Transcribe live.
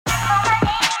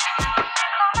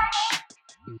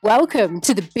Welcome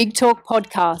to the Big Talk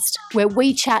podcast, where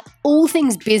we chat all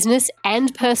things business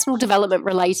and personal development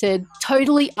related,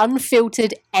 totally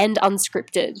unfiltered and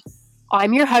unscripted.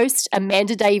 I'm your host,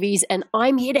 Amanda Davies, and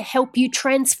I'm here to help you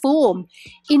transform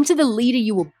into the leader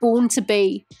you were born to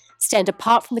be, stand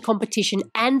apart from the competition,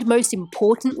 and most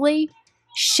importantly,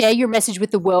 share your message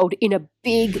with the world in a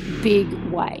big, big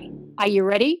way. Are you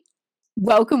ready?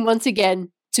 Welcome once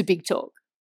again to Big Talk.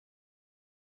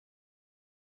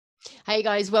 Hey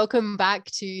guys, welcome back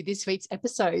to this week's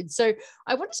episode. So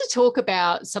I wanted to talk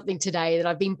about something today that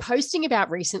I've been posting about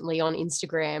recently on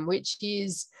Instagram, which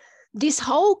is this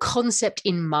whole concept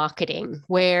in marketing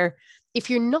where if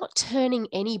you're not turning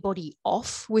anybody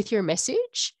off with your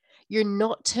message, you're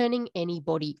not turning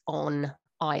anybody on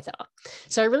either.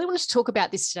 So I really wanted to talk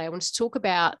about this today. I want to talk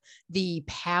about the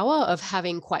power of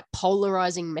having quite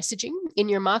polarizing messaging in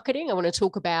your marketing. I want to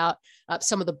talk about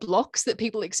some of the blocks that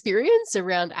people experience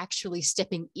around actually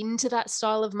stepping into that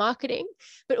style of marketing,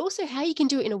 but also how you can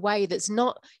do it in a way that's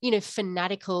not,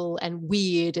 fanatical and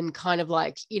weird and kind of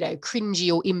like,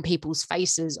 cringy or in people's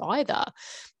faces either.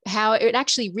 How it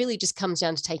actually really just comes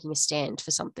down to taking a stand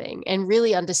for something and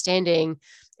really understanding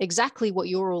exactly what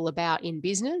you're all about in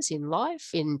business, in life,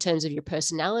 in terms of your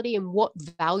personality and what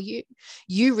value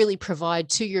you really provide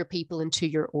to your people and to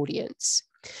your audience.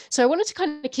 So I wanted to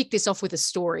kind of kick this off with a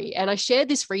story, and I shared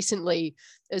this recently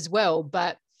as well,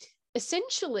 but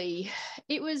essentially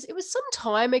it was some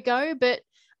time ago, but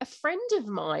a friend of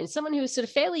mine, someone who was sort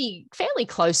of fairly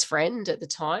close friend at the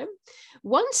time,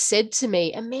 once said to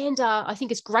me, Amanda, I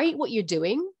think it's great what you're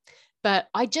doing, but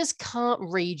I just can't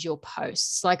read your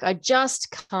posts. Like, I just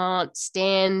can't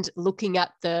stand looking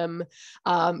at them.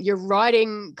 Your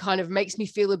writing kind of makes me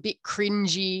feel a bit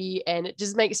cringy and it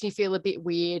just makes me feel a bit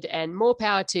weird, and more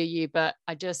power to you, but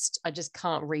I just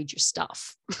can't read your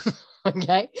stuff.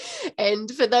 Okay. And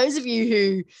for those of you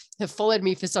who have followed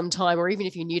me for some time, or even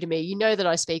if you're new to me, you know that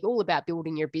I speak all about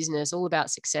building your business, all about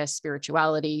success,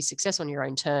 spirituality, success on your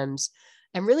own terms,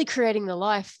 and really creating the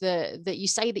life that you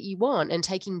say that you want and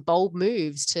taking bold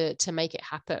moves to make it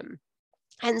happen.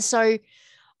 And so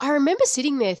I remember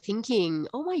sitting there thinking,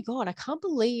 oh my God, I can't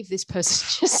believe this person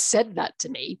just said that to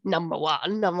me. Number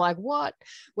one, I'm like, what?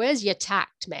 Where's your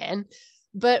tact, man?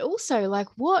 But also, like,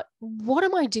 what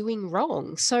am I doing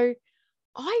wrong? So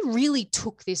I really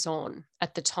took this on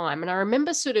at the time. And I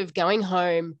remember sort of going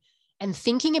home and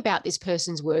thinking about this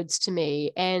person's words to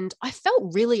me. And I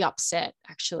felt really upset,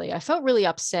 actually. I felt really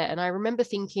upset. And I remember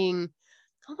thinking,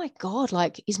 oh my God,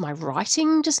 like, is my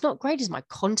writing just not great? Is my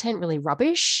content really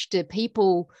rubbish? Do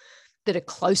people that are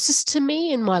closest to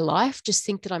me in my life just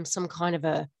think that I'm some kind of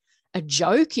a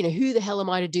joke? Who the hell am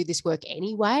I to do this work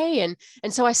anyway?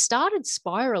 And so I started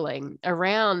spiraling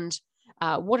around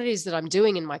what it is that I'm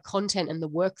doing in my content and the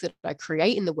work that I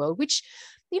create in the world, which,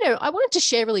 I wanted to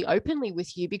share really openly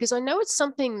with you because I know it's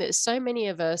something that so many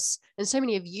of us and so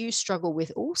many of you struggle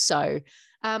with also.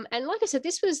 And like I said,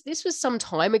 this was some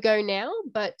time ago now,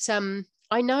 but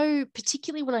I know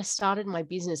particularly when I started my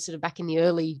business sort of back in the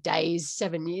early days,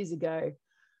 7 years ago,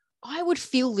 I would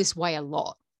feel this way a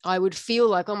lot. I would feel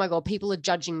like, oh my God, people are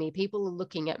judging me. People are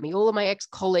looking at me. All of my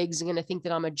ex-colleagues are going to think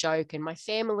that I'm a joke. And my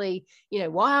family,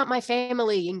 why aren't my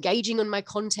family engaging on my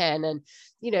content? And,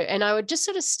 and I would just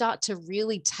sort of start to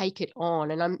really take it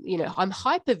on. And I'm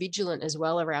hyper vigilant as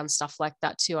well around stuff like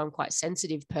that too. I'm quite a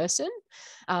sensitive person,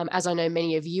 as I know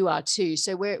many of you are too.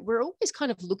 So we're always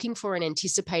kind of looking for and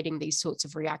anticipating these sorts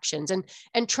of reactions.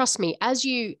 And trust me, as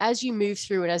you move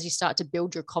through and as you start to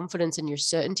build your confidence and your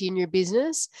certainty in your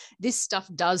business, this stuff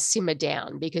does simmer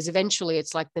down, because eventually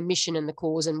it's like the mission and the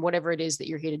cause and whatever it is that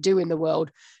you're here to do in the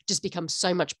world just becomes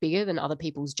so much bigger than other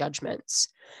people's judgments.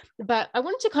 But I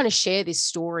wanted to kind of share this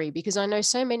story because I know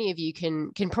so many of you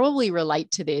can probably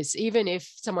relate to this, even if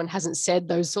someone hasn't said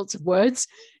those sorts of words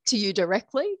to you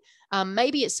directly.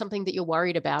 Maybe it's something that you're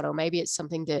worried about, or maybe it's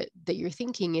something that you're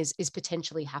thinking is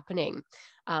potentially happening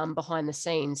behind the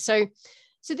scenes. So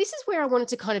this is where I wanted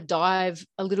to kind of dive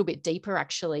a little bit deeper,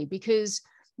 actually, because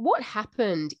what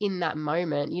happened in that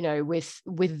moment,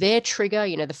 with their trigger,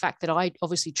 the fact that I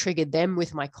obviously triggered them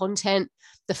with my content,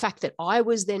 the fact that I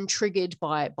was then triggered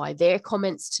by their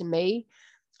comments to me,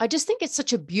 I just think it's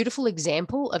such a beautiful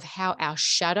example of how our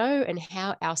shadow and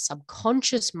how our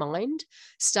subconscious mind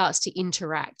starts to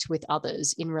interact with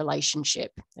others in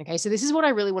relationship. Okay, so this is what I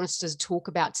really wanted to talk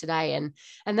about today. And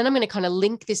then I'm going to kind of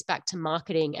link this back to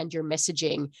marketing and your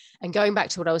messaging, and going back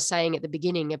to what I was saying at the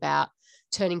beginning about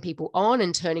turning people on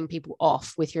and turning people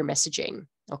off with your messaging.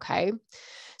 Okay.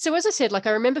 So as I said, like,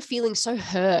 I remember feeling so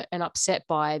hurt and upset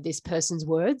by this person's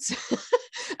words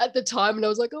at the time. And I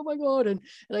was like, oh my God. And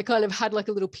I kind of had like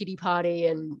a little pity party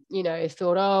and,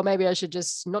 thought, oh, maybe I should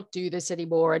just not do this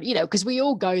anymore. And, because we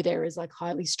all go there as like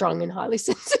highly strung and highly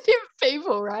sensitive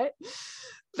people, right?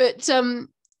 But,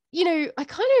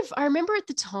 I remember at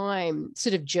the time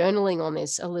sort of journaling on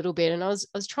this a little bit, and I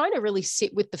was trying to really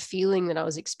sit with the feeling that I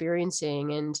was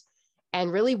experiencing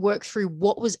and really work through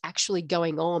what was actually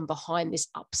going on behind this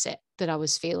upset that I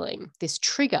was feeling, this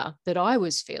trigger that I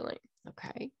was feeling.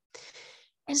 Okay.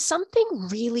 And something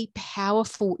really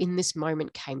powerful in this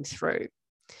moment came through,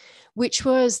 which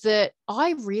was that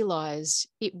I realized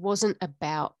it wasn't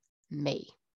about me.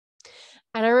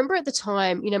 And I remember at the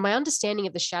time, my understanding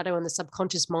of the shadow and the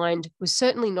subconscious mind was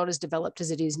certainly not as developed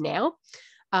as it is now.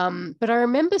 But I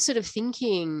remember sort of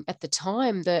thinking at the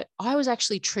time that I was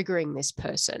actually triggering this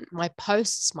person. My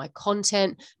posts, my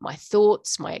content, my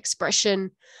thoughts, my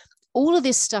expression, all of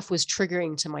this stuff was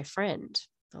triggering to my friend.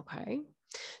 Okay.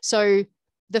 So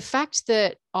the fact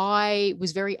that I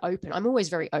was very open, I'm always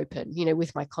very open,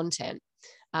 with my content.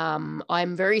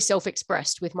 I'm very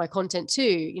self-expressed with my content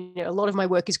too. A lot of my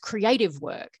work is creative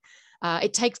work.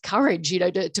 It takes courage,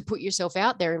 to put yourself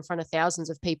out there in front of thousands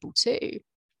of people too.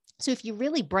 So if you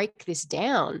really break this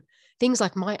down, things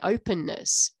like my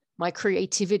openness, my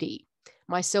creativity,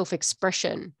 my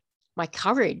self-expression, my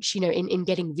courage, in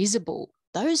getting visible,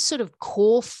 those sort of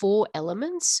core 4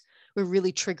 elements were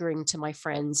really triggering to my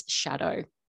friend's shadow.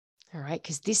 All right.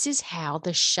 Because this is how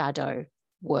the shadow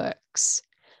works.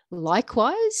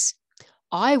 Likewise,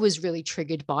 I was really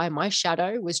triggered by my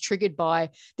shadow, was triggered by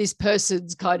this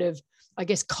person's kind of, I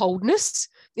guess, coldness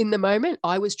in the moment.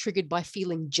 I was triggered by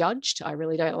feeling judged. I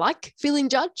really don't like feeling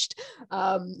judged.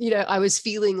 I was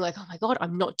feeling like, oh my God,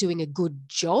 I'm not doing a good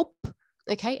job.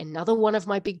 Okay. Another one of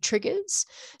my big triggers.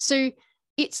 So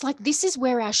it's like, this is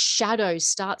where our shadow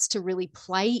starts to really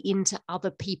play into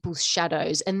other people's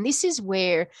shadows. And this is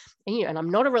where, and I'm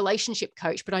not a relationship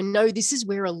coach, but I know this is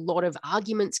where a lot of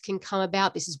arguments can come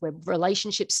about. This is where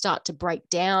relationships start to break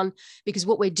down, because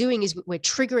what we're doing is we're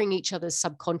triggering each other's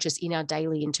subconscious in our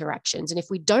daily interactions. And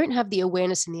if we don't have the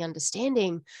awareness and the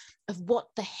understanding of what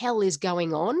the hell is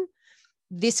going on,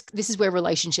 this is where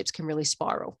relationships can really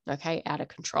spiral, okay, out of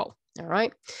control. All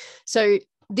right. So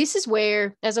this is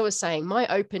where, as I was saying, my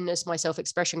openness, my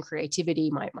self-expression, creativity,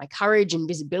 my courage and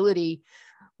visibility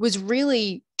was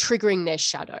really triggering their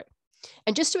shadow.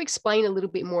 And just to explain a little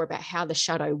bit more about how the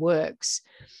shadow works,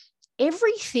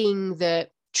 everything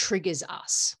that triggers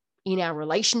us in our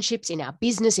relationships, in our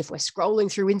business, if we're scrolling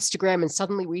through Instagram and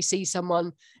suddenly we see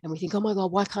someone and we think, oh my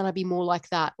God, why can't I be more like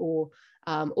that? Or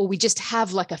we just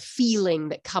have like a feeling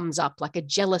that comes up, like a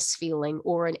jealous feeling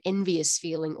or an envious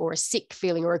feeling or a sick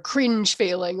feeling or a cringe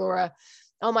feeling or a,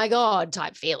 oh my God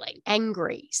type feeling,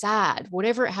 angry, sad,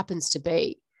 whatever it happens to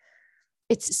be.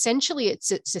 It's essentially,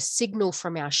 it's a signal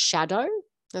from our shadow.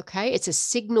 Okay. It's a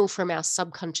signal from our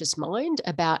subconscious mind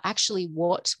about actually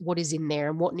what is in there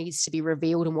and what needs to be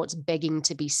revealed and what's begging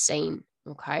to be seen.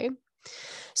 Okay.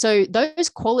 So those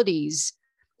qualities,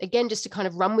 again, just to kind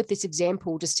of run with this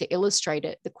example, just to illustrate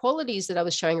it, the qualities that I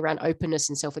was showing around openness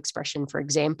and self-expression, for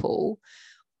example,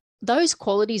 those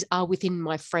qualities are within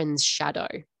my friend's shadow.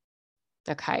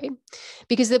 Okay.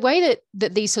 Because the way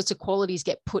that these sorts of qualities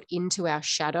get put into our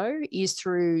shadow is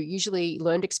through usually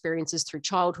learned experiences through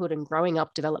childhood and growing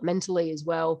up developmentally as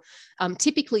well.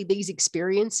 Typically, these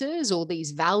experiences or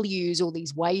these values or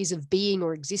these ways of being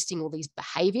or existing or these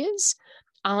behaviors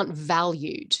aren't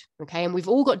valued. Okay. And we've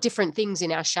all got different things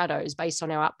in our shadows based on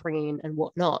our upbringing and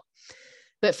whatnot.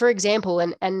 But for example,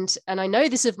 and I know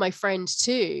this of my friend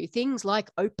too, things like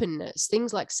openness,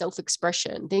 things like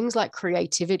self-expression, things like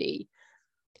creativity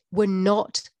were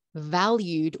not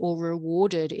valued or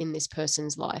rewarded in this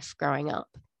person's life growing up.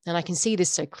 And I can see this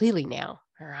so clearly now.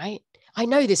 All right. I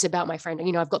know this about my friend.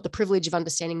 I've got the privilege of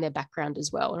understanding their background as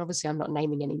well. And obviously I'm not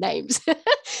naming any names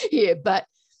here, but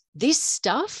this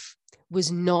stuff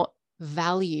was not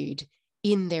valued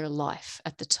in their life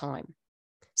at the time.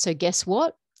 So guess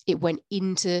what? It went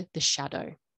into the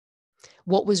shadow.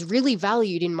 What was really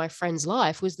valued in my friend's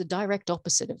life was the direct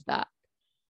opposite of that.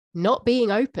 Not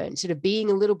being open, sort of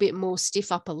being a little bit more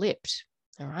stiff upper lipped.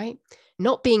 All right.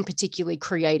 Not being particularly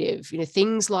creative,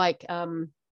 things like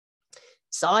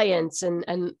science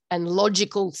and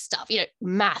logical stuff,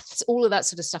 maths, all of that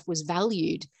sort of stuff was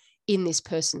valued in this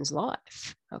person's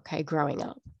life. Okay. Growing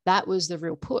up, that was the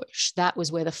real push. That was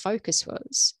where the focus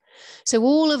was. So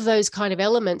all of those kind of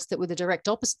elements that were the direct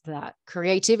opposite of that,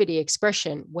 creativity,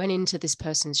 expression, went into this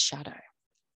person's shadow.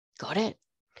 Got it?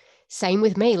 Same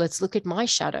with me. Let's look at my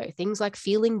shadow. Things like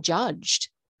feeling judged.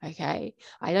 Okay.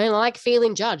 I don't like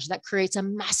feeling judged. That creates a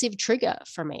massive trigger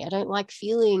for me. I don't like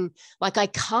feeling like I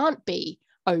can't be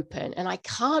open and I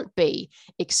can't be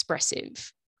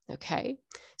expressive. Okay.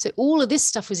 So all of this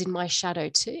stuff was in my shadow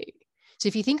too. So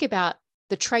if you think about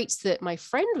the traits that my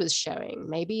friend was showing,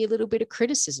 maybe a little bit of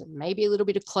criticism, maybe a little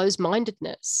bit of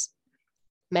closed-mindedness,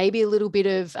 maybe a little bit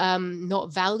of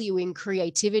not valuing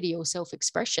creativity or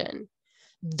self-expression,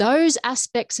 those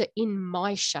aspects are in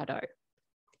my shadow.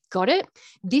 Got it?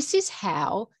 This is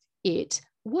how it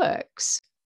works.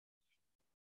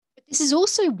 But this is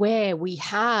also where we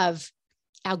have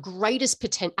our greatest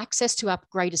potential, access to our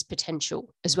greatest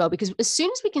potential as well, because as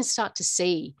soon as we can start to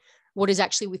see what is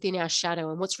actually within our shadow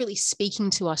and what's really speaking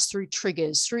to us through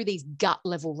triggers, through these gut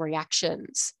level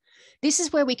reactions, this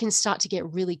is where we can start to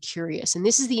get really curious. And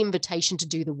this is the invitation to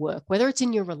do the work, whether it's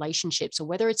in your relationships or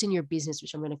whether it's in your business,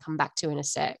 which I'm going to come back to in a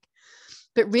sec.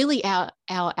 But really our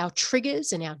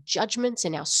triggers and our judgments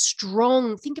and our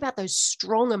strong, think about those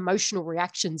strong emotional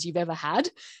reactions you've ever had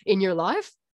in your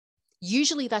life.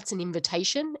 Usually that's an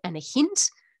invitation and a hint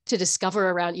to discover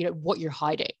around, what you're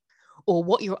hiding or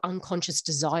what your unconscious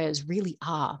desires really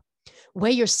are,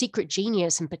 where your secret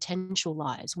genius and potential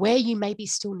lies, where you maybe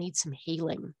still need some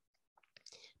healing.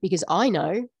 Because I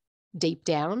know deep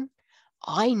down,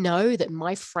 I know that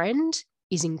my friend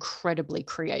is incredibly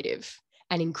creative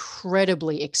and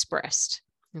incredibly expressed.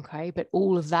 Okay. But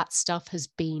all of that stuff has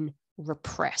been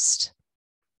repressed.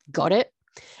 Got it?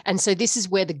 And so this is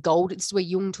where it's where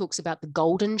Jung talks about the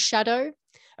golden shadow.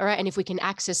 All right. And if we can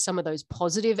access some of those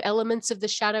positive elements of the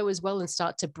shadow as well and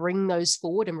start to bring those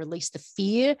forward and release the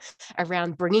fear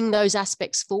around bringing those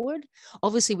aspects forward,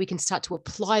 obviously we can start to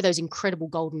apply those incredible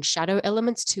golden shadow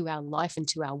elements to our life and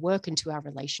to our work and to our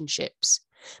relationships.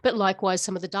 But likewise,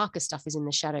 some of the darker stuff is in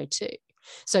the shadow too.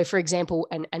 So for example,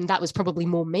 and that was probably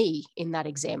more me in that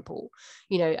example,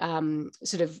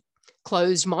 sort of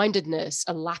closed-mindedness,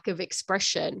 a lack of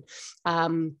expression,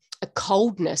 a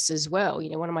coldness as well.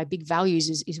 One of my big values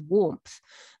is warmth.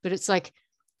 But it's like,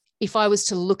 if I was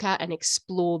to look at and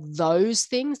explore those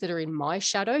things that are in my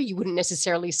shadow, you wouldn't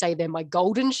necessarily say they're my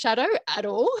golden shadow at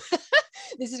all.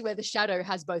 This is where the shadow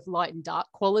has both light and dark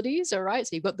qualities. All right.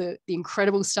 So you've got the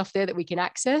incredible stuff there that we can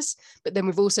access, but then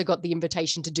we've also got the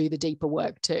invitation to do the deeper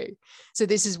work too. So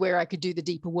this is where I could do the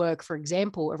deeper work, for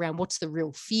example, around what's the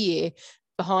real fear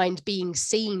behind being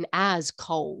seen as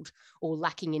cold or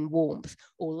lacking in warmth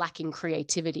or lacking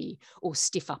creativity or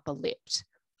stiff upper lipped.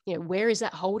 Where is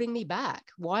that holding me back?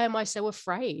 Why am I so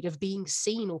afraid of being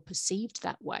seen or perceived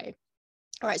that way?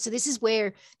 All right, so this is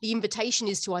where the invitation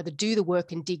is to either do the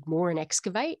work and dig more and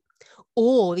excavate,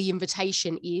 or the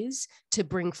invitation is to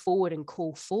bring forward and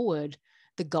call forward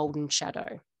the golden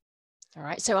shadow. All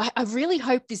right, so I really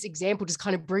hope this example just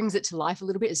kind of brings it to life a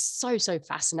little bit. It's so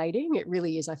fascinating. It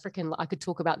really is. I could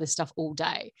talk about this stuff all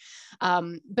day.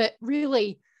 But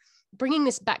really bringing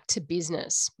this back to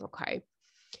business, okay,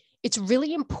 it's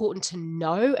really important to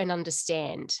know and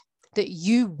understand that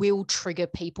you will trigger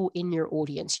people in your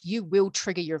audience. You will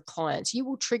trigger your clients. You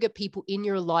will trigger people in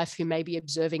your life who may be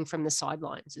observing from the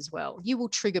sidelines as well. You will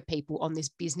trigger people on this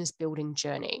business building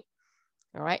journey.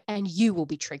 All right. And you will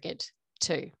be triggered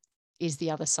too, is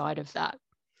the other side of that.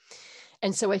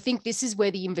 And so I think this is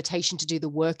where the invitation to do the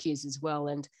work is as well.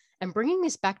 And bringing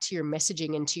this back to your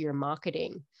messaging and to your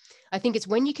marketing, I think it's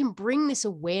when you can bring this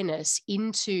awareness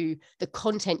into the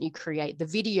content you create, the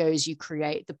videos you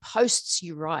create, the posts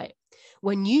you write,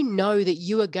 when you know that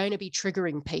you are going to be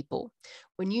triggering people,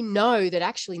 when you know that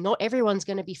actually not everyone's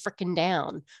going to be freaking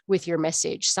down with your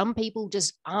message, some people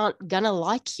just aren't going to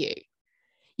like you,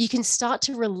 you can start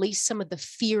to release some of the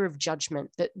fear of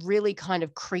judgment that really kind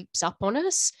of creeps up on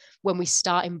us when we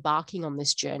start embarking on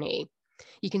this journey.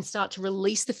 You can start to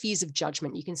release the fears of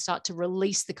judgment. You can start to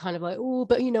release the kind of like, oh,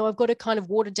 but I've got to kind of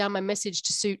water down my message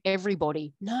to suit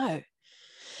everybody. No,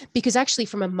 because actually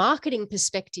from a marketing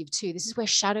perspective too, this is where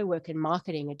shadow work and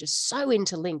marketing are just so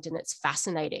interlinked, and it's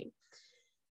fascinating.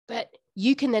 But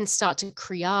you can then start to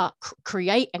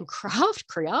create and craft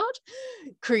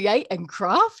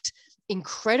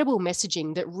incredible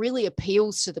messaging that really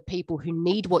appeals to the people who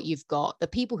need what you've got, the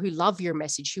people who love your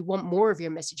message, who want more of your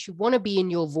message, who want to be in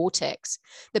your vortex,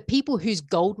 the people whose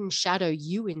golden shadow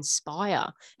you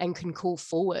inspire and can call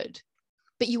forward.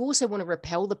 But you also want to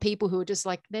repel the people who are just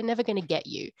like, they're never going to get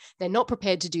you. They're not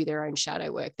prepared to do their own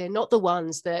shadow work. They're not the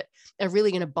ones that are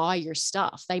really going to buy your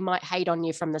stuff. They might hate on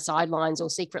you from the sidelines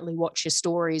or secretly watch your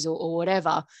stories or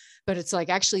whatever. But it's like,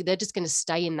 actually, they're just going to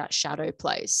stay in that shadow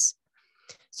place.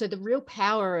 So the real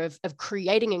power of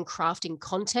creating and crafting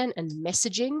content and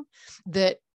messaging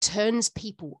that turns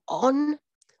people on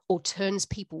or turns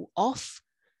people off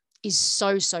is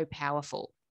so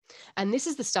powerful. And this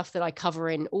is the stuff that I cover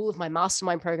in all of my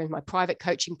mastermind programs, my private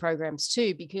coaching programs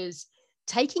too, because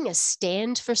taking a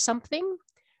stand for something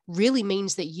really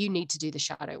means that you need to do the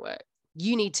shadow work.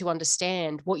 You need to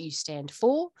understand what you stand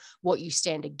for, what you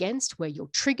stand against, where your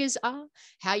triggers are,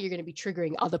 how you're going to be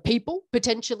triggering other people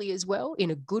potentially as well,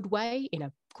 in a good way, in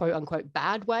a quote unquote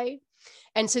bad way.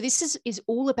 And so this is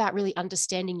all about really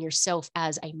understanding yourself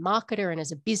as a marketer and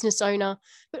as a business owner,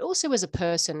 but also as a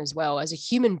person as well, as a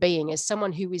human being, as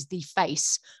someone who is the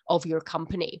face of your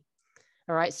company.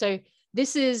 All right. So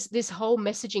this whole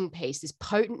messaging piece, this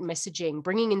potent messaging,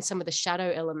 bringing in some of the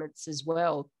shadow elements as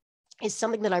well, is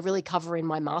something that I really cover in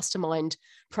my mastermind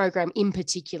program. In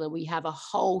particular, we have a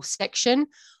whole section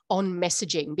on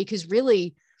messaging, because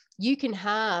really you can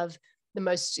have the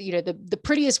most, the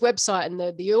prettiest website and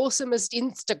the awesomest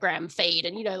Instagram feed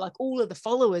and, like all of the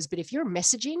followers. But if your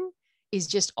messaging is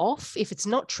just off, if it's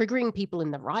not triggering people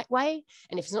in the right way,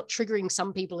 and if it's not triggering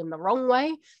some people in the wrong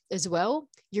way as well,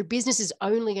 your business is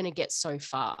only going to get so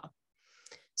far.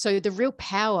 So the real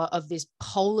power of this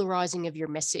polarizing of your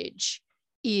message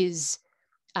is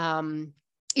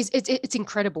it's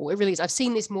incredible. It really is. I've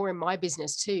seen this more in my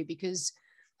business too, because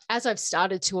as I've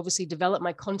started to obviously develop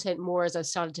my content more, as I've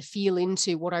started to feel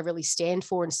into what I really stand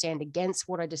for and stand against,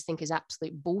 what I just think is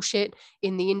absolute bullshit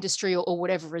in the industry or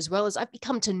whatever, as well as I've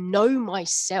become to know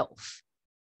myself,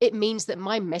 it means that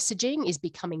my messaging is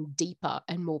becoming deeper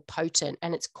and more potent,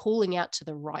 and it's calling out to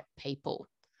the right people.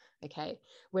 Okay.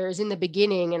 Whereas in the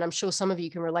beginning, and I'm sure some of you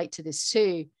can relate to this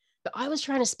too, but I was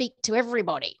trying to speak to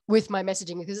everybody with my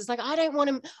messaging, because it's like, I don't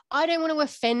want to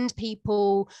offend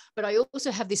people, but I also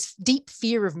have this deep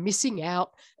fear of missing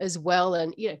out as well.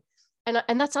 And,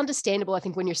 and that's understandable. I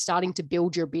think when you're starting to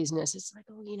build your business, it's like,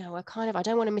 I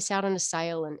don't want to miss out on a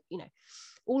sale, and,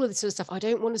 all of this sort of stuff. I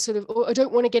don't want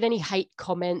to get any hate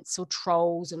comments or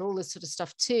trolls and all this sort of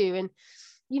stuff too. And,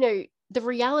 the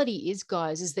reality is,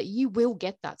 guys, is that you will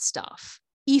get that stuff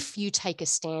if you take a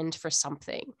stand for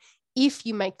something, if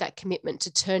you make that commitment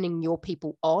to turning your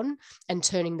people on and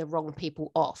turning the wrong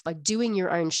people off, by doing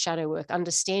your own shadow work,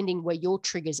 understanding where your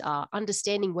triggers are,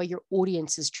 understanding where your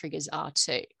audience's triggers are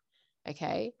too.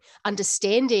 Okay.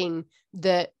 Understanding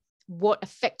that what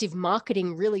effective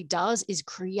marketing really does is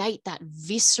create that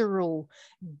visceral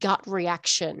gut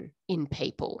reaction in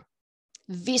people.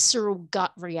 Visceral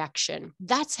gut reaction.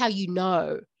 That's how you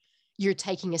know you're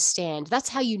taking a stand. That's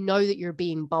how you know that you're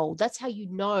being bold. That's how you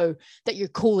know that you're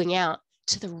calling out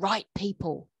to the right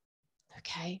people.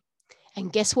 Okay.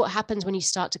 And guess what happens when you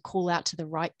start to call out to the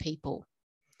right people?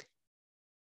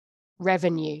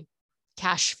 Revenue,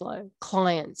 cash flow,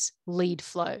 clients, lead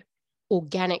flow,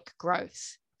 organic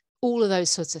growth, all of those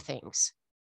sorts of things,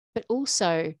 but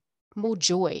also more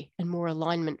joy and more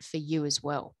alignment for you as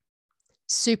well.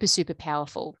 Super, super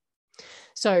powerful.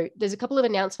 So there's a couple of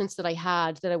announcements that I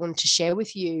had that I wanted to share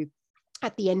with you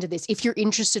at the end of this. If you're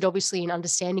interested, obviously, in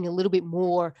understanding a little bit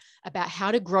more about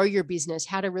how to grow your business,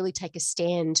 how to really take a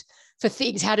stand for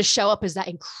things, how to show up as that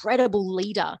incredible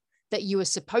leader that you are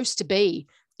supposed to be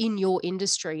in your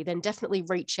industry, then definitely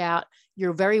reach out.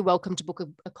 You're very welcome to book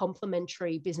a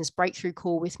complimentary business breakthrough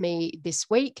call with me this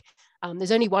week.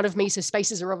 There's only one of me, so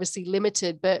spaces are obviously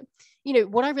limited, but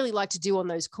what I really like to do on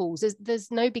those calls,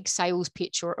 there's no big sales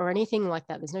pitch or anything like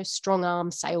that. There's no strong arm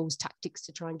sales tactics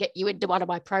to try and get you into one of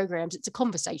my programs. It's a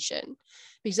conversation,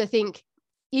 because I think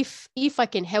if I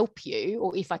can help you,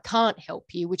 or if I can't help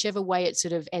you, whichever way it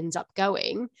sort of ends up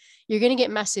going, you're going to get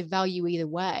massive value either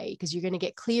way, because you're going to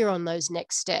get clear on those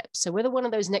next steps. So whether one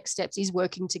of those next steps is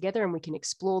working together and we can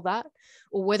explore that,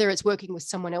 or whether it's working with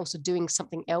someone else or doing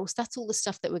something else, that's all the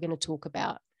stuff that we're going to talk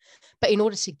about. But in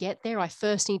order to get there, I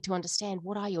first need to understand,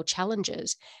 what are your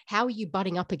challenges? How are you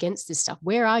butting up against this stuff?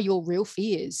 Where are your real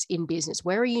fears in business?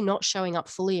 Where are you not showing up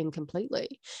fully and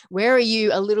completely? Where are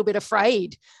you a little bit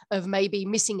afraid of maybe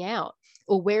missing out?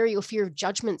 Or where are your fear of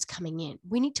judgments coming in?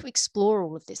 We need to explore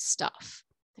all of this stuff,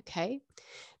 okay?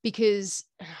 Because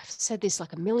I've said this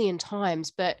like a million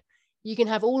times, but you can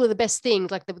have all of the best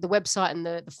things, like the website and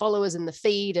the followers and the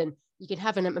feed, and you can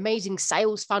have an amazing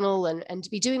sales funnel and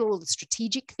be doing all of the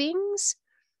strategic things.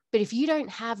 But if you don't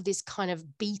have this kind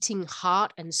of beating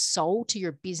heart and soul to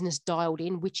your business dialed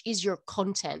in, which is your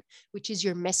content, which is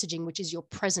your messaging, which is your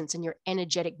presence and your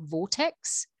energetic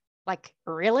vortex, like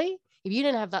really, if you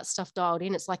don't have that stuff dialed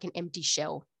in, it's like an empty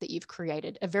shell that you've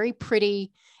created, a very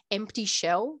pretty empty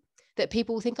shell that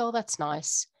people think, oh, that's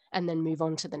nice, and then move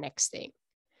on to the next thing.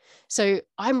 So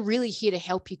I'm really here to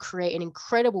help you create an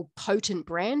incredible, potent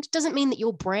brand. Doesn't mean that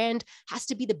your brand has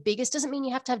to be the biggest. Doesn't mean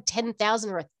you have to have 10,000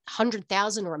 or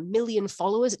 100,000 or 1 million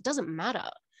followers. It doesn't matter.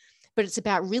 But it's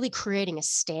about really creating a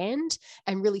stand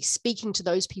and really speaking to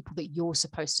those people that you're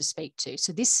supposed to speak to.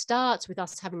 So this starts with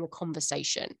us having a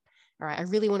conversation. All right, I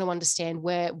really want to understand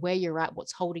where you're at,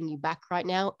 what's holding you back right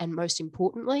now, and most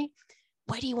importantly,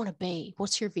 where do you want to be?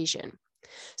 What's your vision?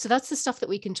 So that's the stuff that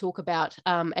we can talk about.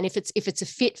 And if it's a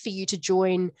fit for you to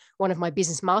join one of my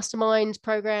business mastermind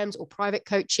programs or private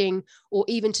coaching, or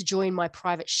even to join my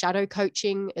private shadow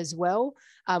coaching as well,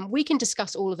 we can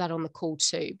discuss all of that on the call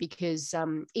too, because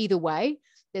either way,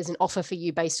 there's an offer for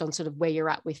you based on sort of where you're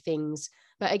at with things.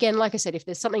 But again, like I said, if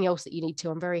there's something else that you need to,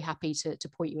 I'm very happy to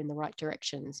point you in the right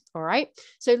directions. All right.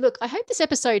 So look, I hope this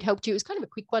episode helped you. It was kind of a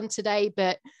quick one today,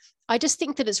 but I just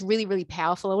think that it's really, really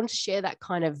powerful. I wanted to share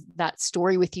that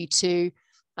story with you too.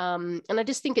 And I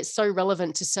just think it's so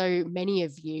relevant to so many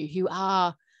of you who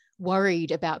are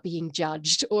worried about being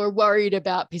judged or worried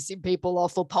about pissing people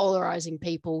off or polarizing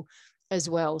people as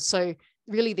well. So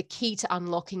really the key to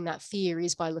unlocking that fear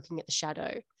is by looking at the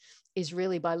shadow, is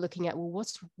really by looking at, well,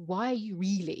 why are you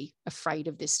really afraid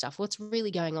of this stuff? What's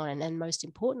really going on? And then most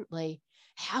importantly,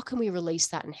 how can we release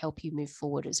that and help you move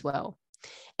forward as well?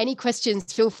 Any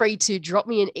questions, feel free to drop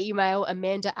me an email,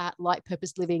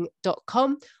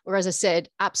 amanda@lightpurposeliving.com. Or as I said,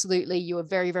 absolutely, you are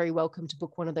very, very welcome to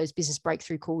book one of those business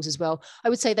breakthrough calls as well. I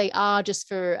would say they are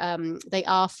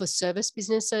for service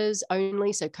businesses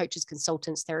only. So coaches,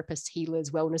 consultants, therapists, healers,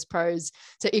 wellness pros.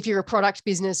 So if you're a product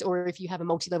business or if you have a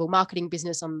multi-level marketing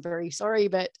business, I'm very sorry,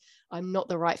 but I'm not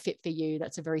the right fit for you.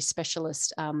 That's a very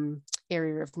specialist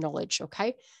area of knowledge.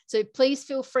 Okay. So please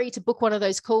feel free to book one of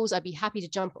those calls. I'd be happy to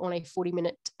jump on a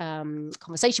 40-minute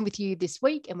conversation with you this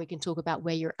week, and we can talk about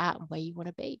where you're at and where you want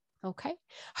to be. Okay.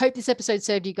 Hope this episode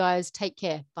served you guys. Take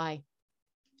care. Bye.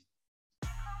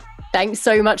 Thanks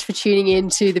so much for tuning in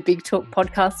to the Big Talk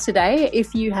podcast today.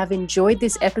 If you have enjoyed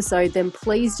this episode, then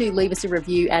please do leave us a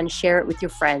review and share it with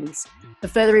your friends. For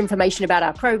further information about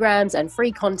our programs and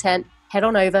free content, head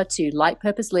on over to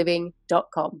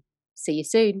lightpurposeliving.com. See you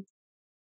soon.